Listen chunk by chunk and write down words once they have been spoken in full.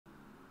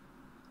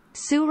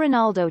Sue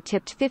Ronaldo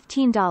tipped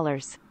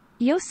 $15.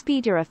 Yo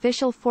Speed, your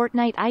official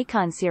Fortnite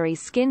Icon Series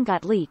skin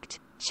got leaked.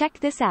 Check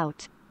this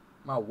out.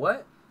 My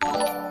what?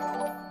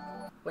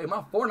 Wait,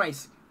 my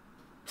Fortnite...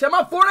 Check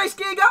my Fortnite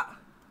skin got...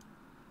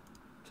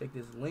 Check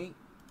this link.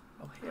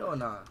 Oh, hell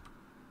nah.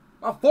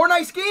 My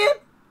Fortnite skin?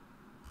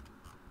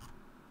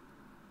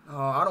 Oh,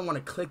 I don't want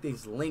to click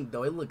this link,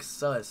 though. It looks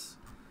sus.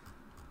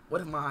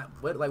 What if my...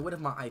 What if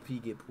my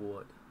IP get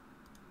pulled?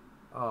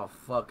 Oh,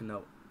 fuck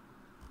no.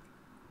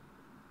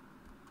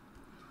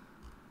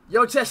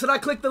 Yo, chat, should I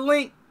click the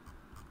link?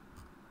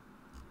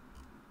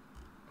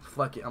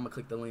 Fuck it, I'm gonna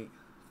click the link.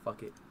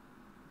 Fuck it.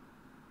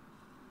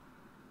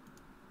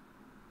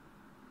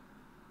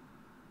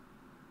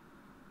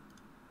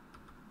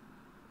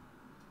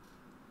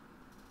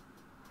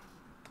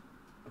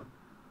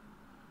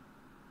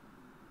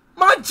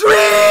 My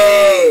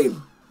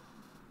dream!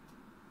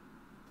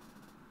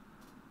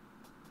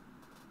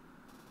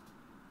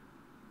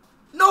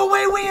 No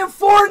way we in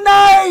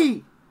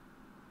Fortnite!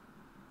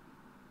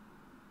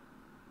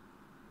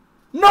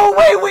 No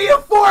way we in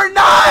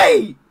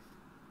Fortnite!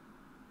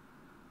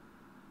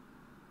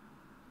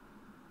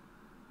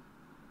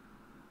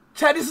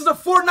 Chat, this is a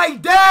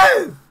Fortnite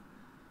dev!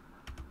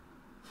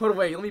 Hold on,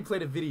 wait, let me play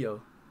the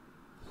video.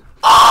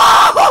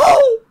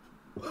 Oh!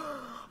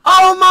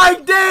 Oh my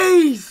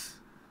days!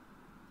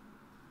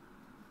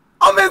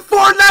 I'm in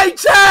Fortnite,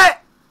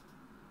 chat!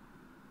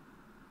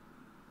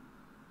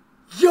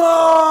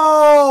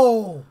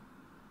 Yo!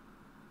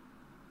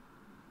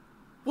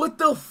 What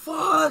the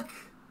fuck?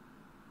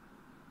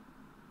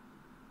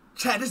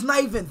 Chat, it's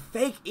not even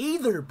fake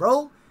either,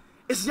 bro.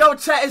 Yo,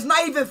 chat, it's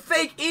not even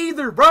fake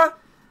either, bro.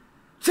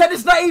 Chat,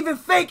 it's not even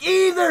fake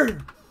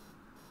either.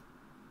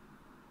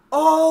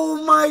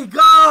 Oh my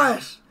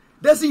gosh.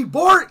 Does he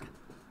Bork?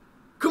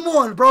 Come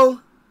on,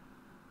 bro.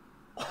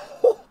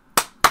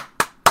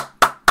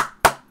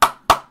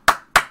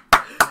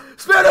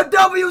 Spare the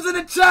W's in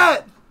the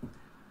chat.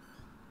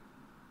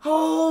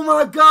 Oh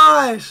my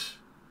gosh.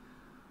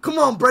 Come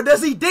on, bro.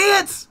 Does he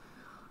dance?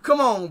 Come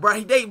on, bro.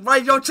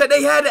 Right, yo, chat,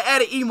 they had to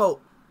add an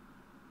emote.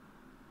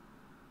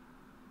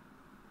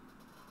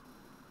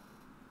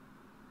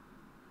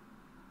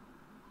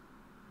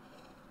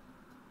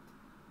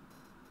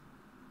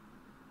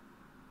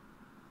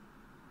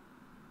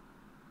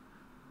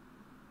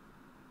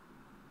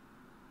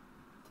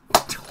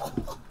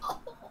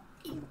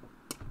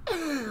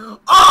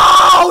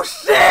 Oh,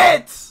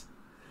 shit!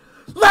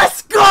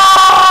 Let's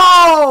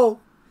go!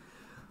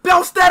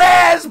 Bounce that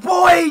ass,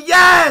 boy!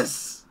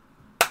 Yes!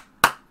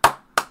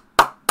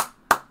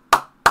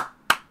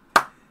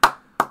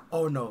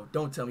 Oh, no.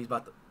 Don't tell me he's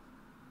about to...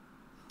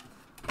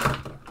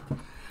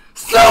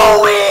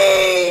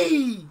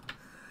 Suey!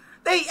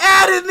 They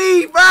added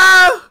me,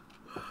 bro!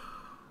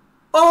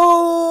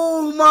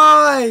 Oh,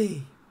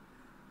 my!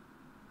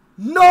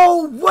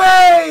 No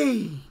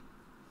way!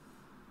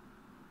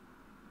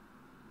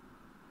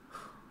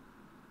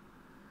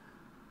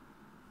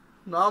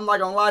 No, I'm not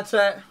gonna lie,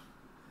 chat.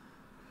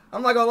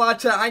 I'm not gonna lie,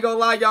 chat. I ain't gonna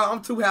lie, y'all.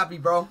 I'm too happy,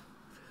 bro.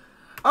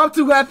 I'm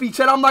too happy,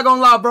 chat. I'm not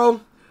gonna lie,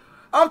 bro.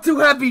 I'm too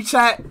happy,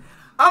 chat.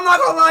 I'm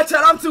not gonna lie,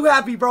 chat. I'm too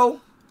happy, bro.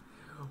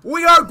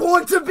 We are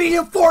going to be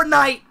in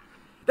Fortnite.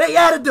 They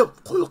added the...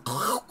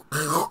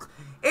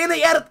 And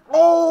they added...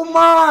 Oh,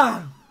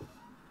 my.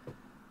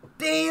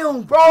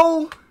 Damn,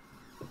 bro.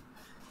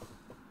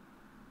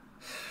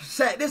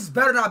 Chat, this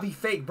better not be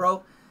fake,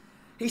 bro.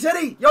 He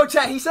said Yo,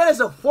 chat, he said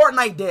it's a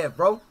Fortnite dev,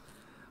 bro.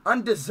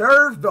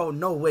 Undeserved, bro.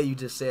 No way you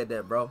just said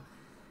that, bro.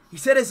 He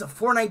said it's a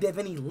Fortnite dev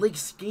and he leaked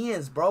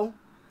skins, bro.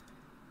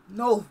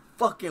 No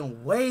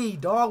fucking way,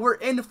 dog. We're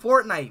in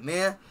Fortnite,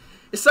 man.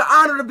 It's an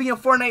honor to be in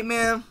Fortnite,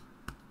 man.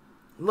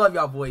 Love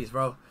y'all boys,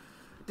 bro.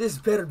 This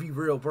better be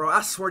real, bro.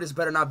 I swear this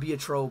better not be a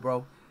troll,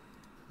 bro.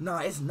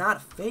 Nah, it's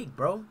not fake,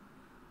 bro.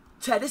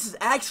 Chat, this is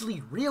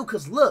actually real,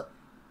 because look.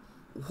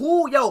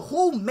 Who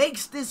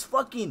makes this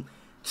fucking...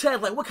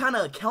 Chat, like, what kind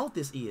of account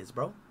this is,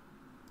 bro?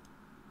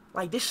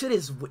 Like, this shit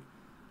is...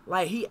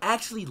 Like, he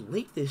actually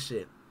leaked this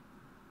shit.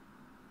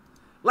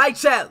 Like,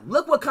 chat,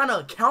 look what kind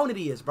of account it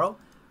is, bro.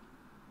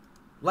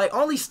 Like,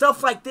 only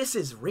stuff like this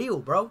is real,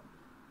 bro.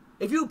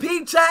 If you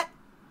peep, chat,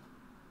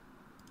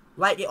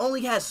 like, it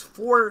only has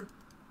 4...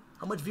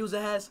 How much views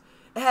it has?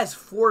 It has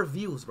 4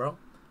 views, bro.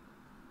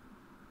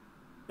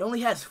 It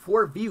only has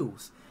 4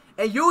 views.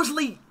 And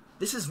usually,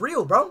 this is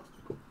real, bro.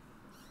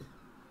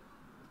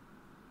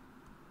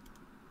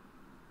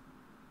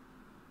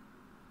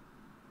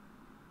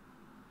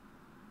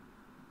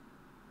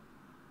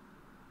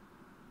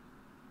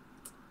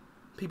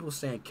 People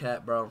saying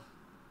cat, bro.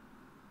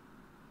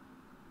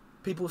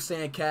 People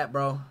saying cat,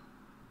 bro.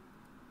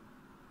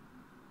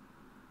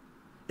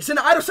 It's in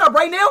the idol shop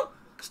right now?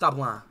 Stop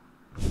lying.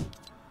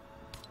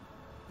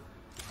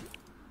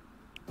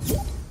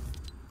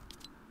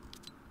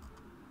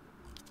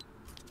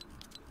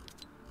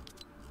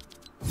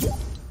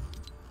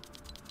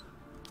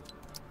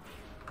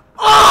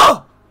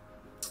 Oh!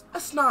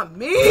 That's not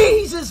me.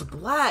 He's just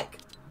black.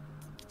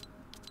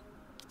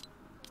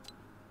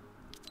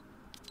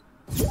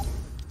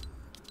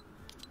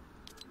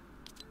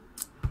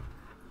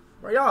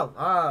 Bro, y'all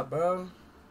lie, bro.